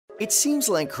It seems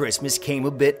like Christmas came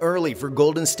a bit early for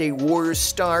Golden State Warriors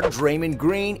star Draymond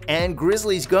Green and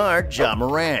Grizzlies guard Ja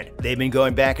Morant. They've been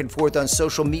going back and forth on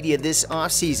social media this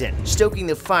offseason, stoking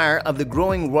the fire of the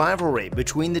growing rivalry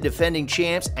between the defending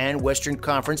champs and Western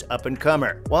Conference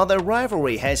up-and-comer. While the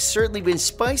rivalry has certainly been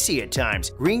spicy at times,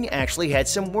 Green actually had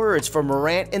some words for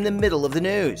Morant in the middle of the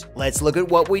news. Let's look at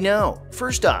what we know.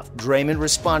 First off, Draymond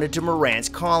responded to Morant's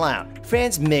call-out.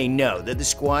 Fans may know that the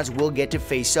squads will get to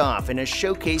face off in a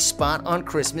showcase spot on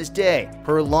Christmas Day,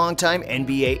 per longtime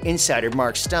NBA insider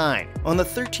Mark Stein. On the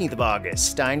 13th of August,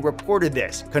 Stein reported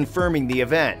this, confirming the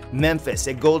event. Memphis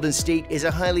at Golden State is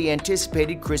a highly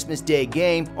anticipated Christmas Day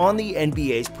game on the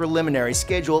NBA's preliminary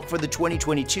schedule for the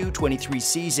 2022-23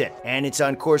 season, and it's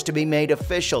on course to be made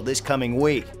official this coming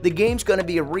week. The game's going to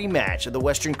be a rematch of the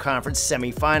Western Conference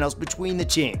semifinals between the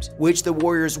teams, which the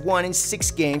Warriors won in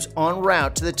 6 games en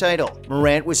route to the title.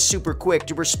 Morant was super quick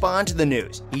to respond to the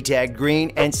news. He tagged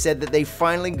Green and said that they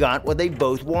finally got what they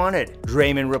both wanted.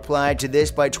 Draymond replied to this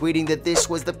by tweeting that this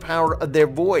was the power of their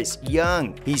voice,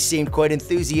 young. He seemed quite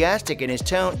enthusiastic in his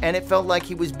tone, and it felt like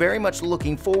he was very much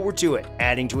looking forward to it.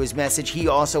 Adding to his message, he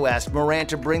also asked Morant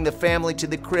to bring the family to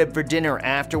the crib for dinner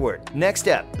afterward. Next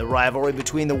up, the rivalry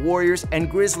between the Warriors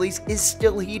and Grizzlies is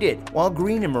still heated. While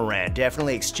Green and Morant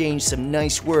definitely exchanged some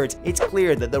nice words, it's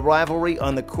clear that the rivalry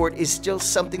on the court is still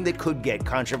something that could get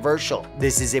controversial.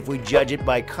 This is if we judge it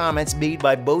by comments made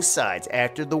by both sides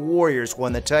after the Warriors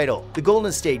won the title. The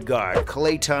Golden State guard,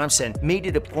 Klay Thompson, made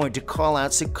it a point to call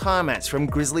out some comments from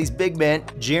Grizzlies big man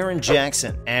Jaren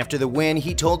Jackson. After the win,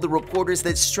 he told the reporters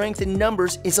that strength in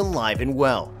numbers is alive and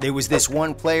well. There was this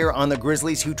one player on the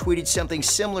Grizzlies who tweeted something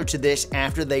similar to this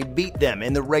after they beat them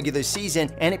in the regular season,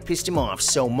 and it pissed him off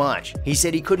so much. He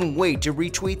said he couldn't wait to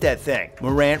retweet that thing.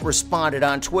 Morant responded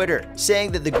on Twitter,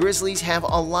 saying that the Grizzlies have a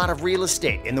lot of real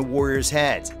estate in the Warriors'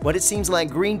 heads, but it seems like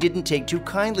Green didn't take too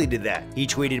kindly to that. He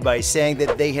tweeted by saying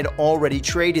that they had already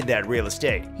traded that real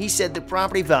estate. He said the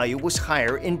property value was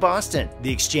higher in Boston.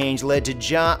 The exchange led to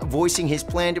Ja voicing his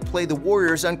plan to play the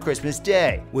Warriors on Christmas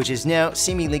Day, which has now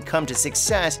seemingly come to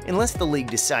success unless the league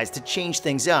decides to change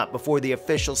things up before the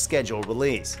official schedule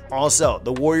release. Also,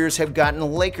 the Warriors have gotten the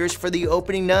Lakers for the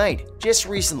opening night. Just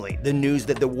recently, the news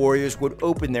that the Warriors would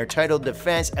open their title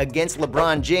defense against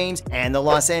LeBron James and the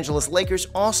Los Angeles Lakers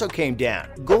also came down.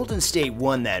 Golden State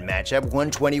won that matchup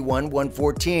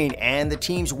 121-114, and the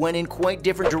teams went in quite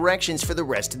different directions for the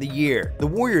rest of the year. The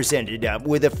Warriors ended up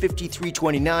with a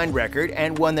 53-29 record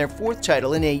and won their 4th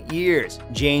title in 8 years.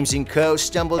 James and co.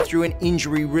 stumbled through an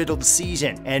injury-riddled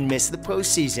season and missed the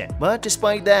postseason. But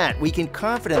despite that, we can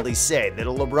confidently say that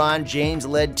a LeBron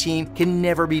James-led team can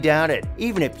never be doubted.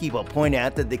 Even if people point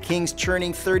out that the Kings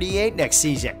turning 38 next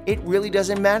season, it really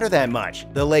doesn't matter that much.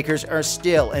 The Lakers are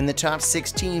still in the top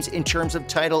 6 teams in terms of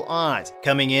title odds,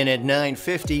 coming in at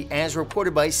 950 as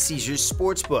reported by Caesars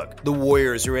Sportsbook. The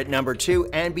Warriors are at number 2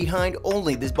 and behind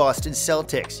only the Boston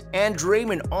Celtics. And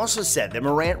Draymond also said that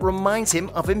Morant reminds him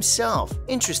of himself.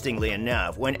 Interestingly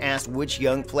enough, when asked which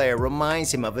young player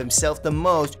reminds him of himself the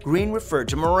most, Green referred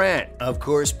to Morant. Of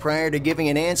course, prior to giving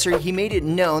an answer, he made it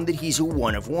known that he's a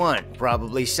one of one,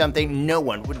 probably something no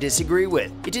one would disagree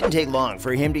with. It didn't take long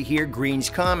for him to hear Green's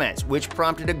comments, which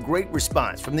prompted a great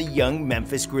response from the young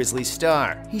Memphis Grizzlies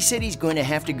star. He said he's going to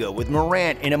have to go with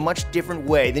Morant in a much different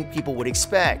way than people would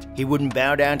expect. He wouldn't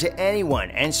bow down to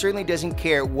anyone and certainly doesn't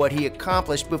care what he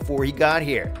accomplished before he got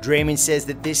here. Draymond says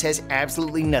that this has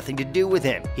absolutely nothing to do with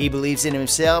him. He believes in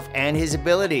himself and his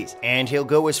abilities, and he'll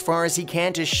go as far as he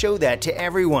can to show that to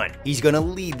everyone. He's going to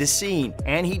lead the scene,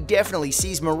 and he definitely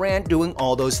sees Morant doing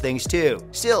all those things too.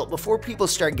 Still, before people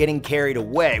start getting carried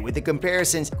away with the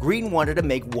comparisons, Green wanted to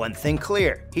make one thing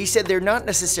clear. He said they're not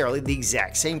necessarily the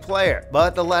exact same player,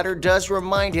 but the latter does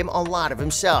remind him a lot of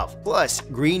himself. Plus,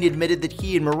 Green admitted that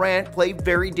he and Morant play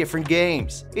very different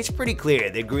games. It's pretty clear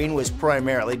that Green was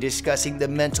primarily discussing the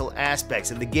mental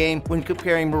aspects of the game when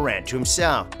comparing Morant to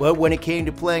himself, but when it came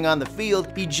to playing on the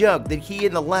field, he joked that he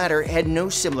and the latter had no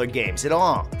similar games at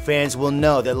all. Fans will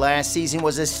know that last season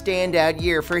was a standout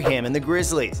year for him and the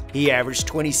Grizzlies. He averaged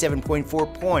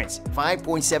 27.4 points,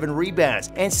 5.7 rebounds,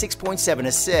 and 6.7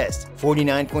 assists.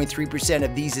 49.3%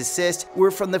 of these assists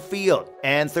were from the field,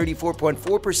 and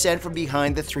 34.4% from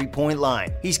behind the three-point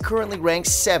line. He's currently ranked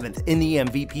 7th in the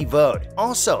MVP vote.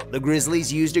 Also, the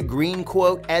Grizzlies used a Green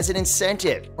quote as an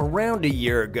incentive. Around a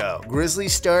year ago,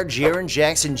 Grizzlies star Jaren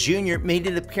Jackson Jr. made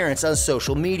an appearance on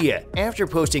social media. After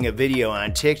posting a video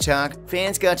on TikTok,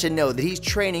 fans got to know that he's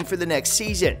training for the next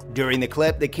season. During the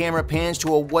clip, the camera pans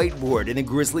to a whiteboard in the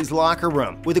Grizzlies locker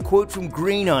room with a quote from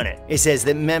Green on it. It says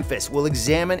that Memphis will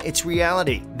examine its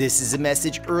reality. This is a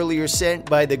message earlier sent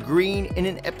by the Green in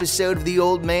an episode of The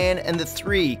Old Man man and the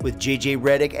 3 with JJ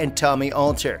Redick and Tommy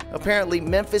Alter. Apparently,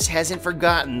 Memphis hasn't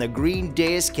forgotten the Green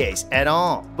Deus case at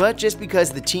all. But just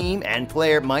because the team and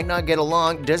player might not get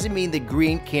along doesn't mean that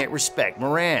Green can't respect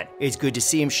Morant. It's good to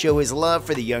see him show his love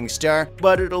for the young star,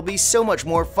 but it'll be so much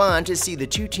more fun to see the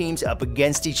two teams up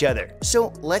against each other.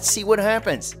 So let's see what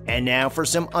happens. And now for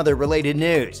some other related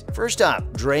news. First up,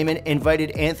 Draymond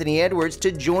invited Anthony Edwards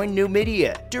to join new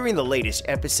media. During the latest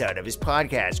episode of his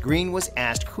podcast, Green was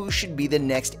asked who should be the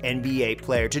next NBA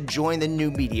player to join the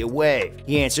new media wave.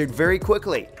 He answered very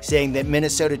quickly, saying that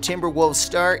Minnesota Timberwolves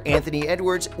star Anthony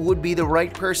Edwards would be the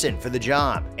right person for the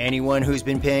job. Anyone who's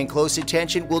been paying close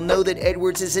attention will know that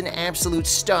Edwards is an absolute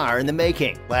star in the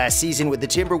making. Last season with the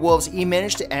Timberwolves, he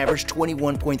managed to average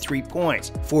 21.3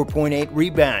 points, 4.8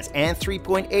 rebounds, and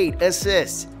 3.8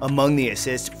 assists. Among the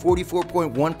assists,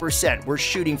 44.1% were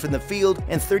shooting from the field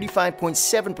and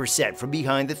 35.7% from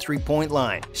behind the three-point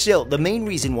line. Still, the main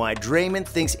reason why Draymond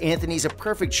thinks Anthony's a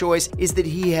perfect choice is that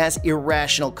he has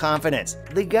irrational confidence.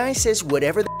 The guy says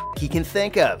whatever the he can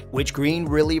think of, which Green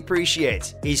really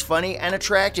appreciates. He's funny and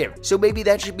attractive, so maybe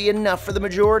that should be enough for the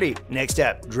majority. Next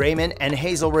up, Draymond and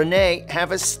Hazel Renee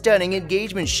have a stunning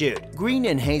engagement shoot. Green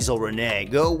and Hazel Renee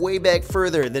go way back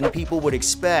further than people would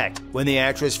expect. When the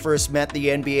actress first met the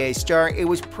NBA star, it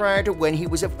was prior to when he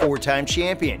was a 4-time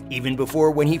champion, even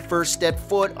before when he first stepped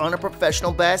foot on a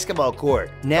professional basketball court.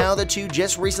 Now the two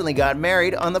just recently got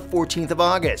married on the 14th of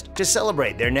August. To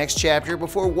celebrate their next chapter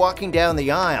before walking down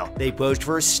the aisle, they posed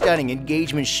for a stunning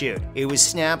engagement shoot. It was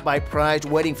snapped by prized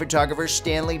wedding photographer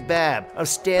Stanley Babb of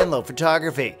Stanlow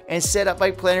Photography and set up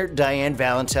by planner Diane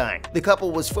Valentine. The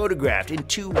couple was photographed in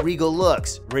 2 regal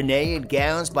looks, Renee in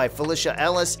gowns by Felicia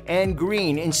Ellis and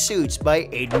Green in suits by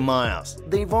Aiden Miles.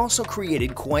 They've also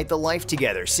created quite the life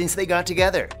together since they got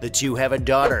together. The two have a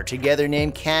daughter together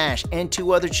named Cash and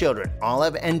 2 other children,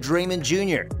 Olive and Draymond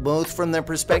Jr., both from their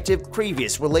respective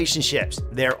previous relationships.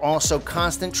 They're also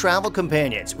constant travel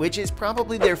companions, which is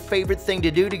probably their favorite thing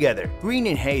to do together. Green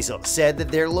and Hazel said that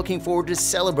they're looking forward to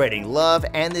celebrating love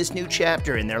and this new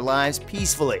chapter in their lives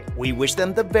peacefully. We wish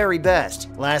them the very best.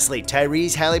 Lastly,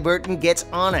 Tyrese Halliburton gets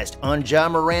honest on Ja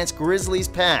Morant's Grizzlies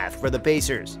path for the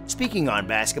Pacers. Speaking on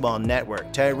Basketball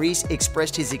Network, Tyrese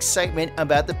expressed his excitement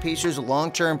about the Pacers'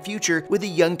 long-term future with the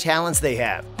young talents they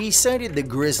have. He cited the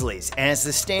Grizzlies as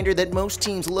the standard that most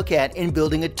teams look at in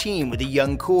building a team with a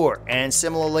young core, and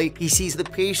similarly, he sees the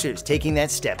Pacers taking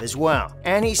that step as well.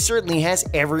 And he certainly has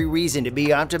every reason to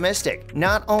be optimistic.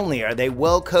 Not only are they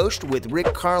well coached with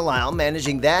Rick Carlisle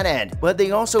managing that end, but they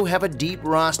also have a deep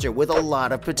roster with a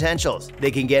lot of potentials.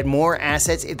 They can get more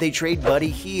assets if they trade Buddy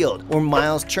Hield or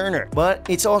Miles Turner, but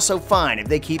it's also fine if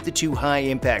they keep the 2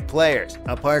 high-impact players.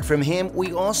 Apart from him,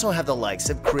 we also have the likes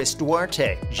of Chris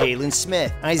Duarte, Jalen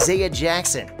Smith, Isaiah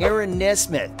Jackson, Aaron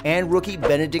Nesmith, and rookie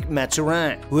Benedict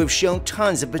Mathurin, who have shown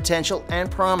tons of potential and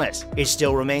promise. It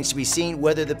still remains to be seen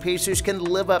whether the Pacers can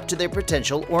live up to their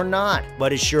potential or not,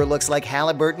 but it sure looks like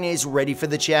Halliburton is ready for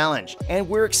the challenge, and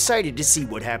we're excited to see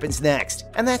what happens next.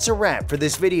 And that's a wrap for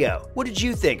this video. What did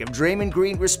you think of Draymond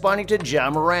Green responding to Ja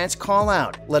Morant's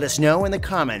call-out? Let us know in the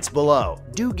comments below.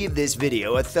 Do give this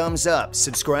video a thumbs up,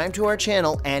 subscribe to our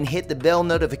channel, and hit the bell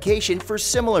notification for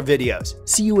similar videos.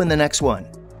 See you in the next one.